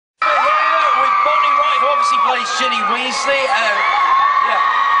plays Ginny Weasley. Yeah.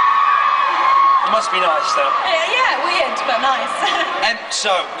 It must be nice, though. Yeah, weird, but nice. And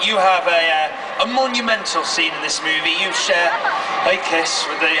so, you have a monumental scene in this movie. You share a kiss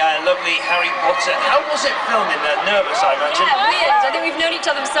with the lovely Harry Potter. How was it filming that? Nervous, I imagine? Yeah, weird. I think we've known each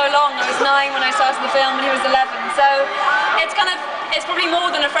other for so long. I was 9 when I started the film and he was 11. So it's kind of, it's probably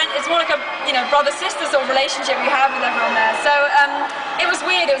more than a friend, it's more like a, you know, brother-sister sort of relationship we have with everyone there. So it was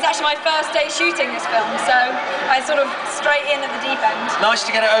weird. It was actually my first day shooting this film. So I sort of straight in at the deep end. Nice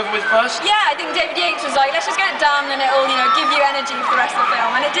to get it over with first? Yeah, I think David Yates was like, let's just get it done and it'll, you know, give you energy for the rest of the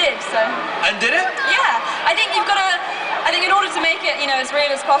film. And it did, so. And did it? Yeah. I think you've got to, I think in order to make it, you know, as real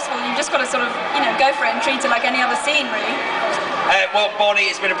as possible, you've just got to sort of, you know, go for it and treat it like any other scene, really. Well,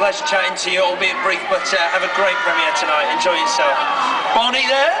 Bonnie, it's been a pleasure chatting to you, albeit brief, but have a great premiere tonight. Enjoy yourself. Bonnie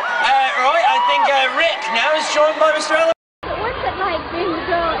there. Right, I think Rick now is joined by Mr. Ellen. What's it like being the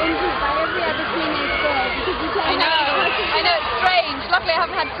girl injured by every other teenage girl? Because you can't I know, it's strange. Luckily I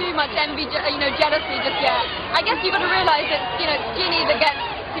haven't had too much envy, jealousy just yet. I guess you've got to realise that, you know, it's Ginny that gets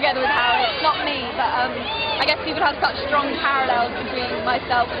together with Harry, it's not me, but I guess people have such strong parallels between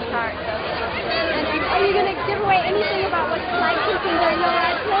myself and the character. Are you going to give away anything about what it's like kissing during the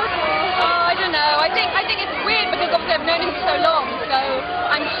Wright talk? Oh, I don't know. I think it's weird because obviously I've known him for so long, so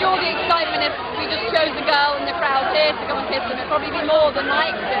I'm sure the excitement if we just chose a girl in the crowd here to come and kiss him, it'd probably be more than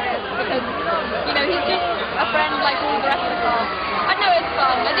my experience because, you know, he's just a friend like all the rest of the cast. I know it's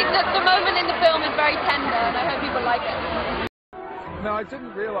fun. I think that the moment in the film is very tender and I hope people like it. No, I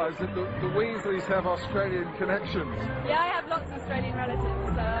didn't realise that the Weasleys have Australian connections. Yeah, I have lots of Australian relatives,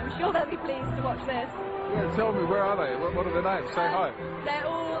 so I'm sure they'll be pleased to watch this. Yeah, tell me, where are they? What are their names? Say hi.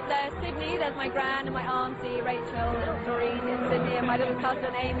 They're Sydney, there's my gran and my auntie, Rachel, Doreen in Sydney, and my little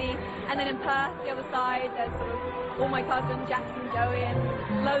cousin, Amy. And then in Perth, the other side, there's sort of all my cousins, Jackson, Joey,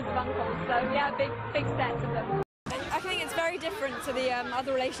 and loads of uncles. So yeah, big sets of them. I think it's very different to the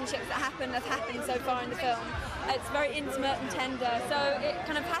other relationships that have happened so far in the film. It's very intimate and tender, so it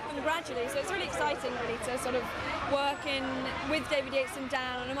kind of happened gradually. So it's really exciting, really, to sort of work with David Yates and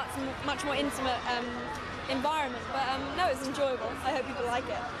Dan on a much more intimate environment. But no, it's enjoyable. I hope people like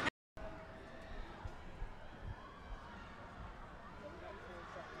it.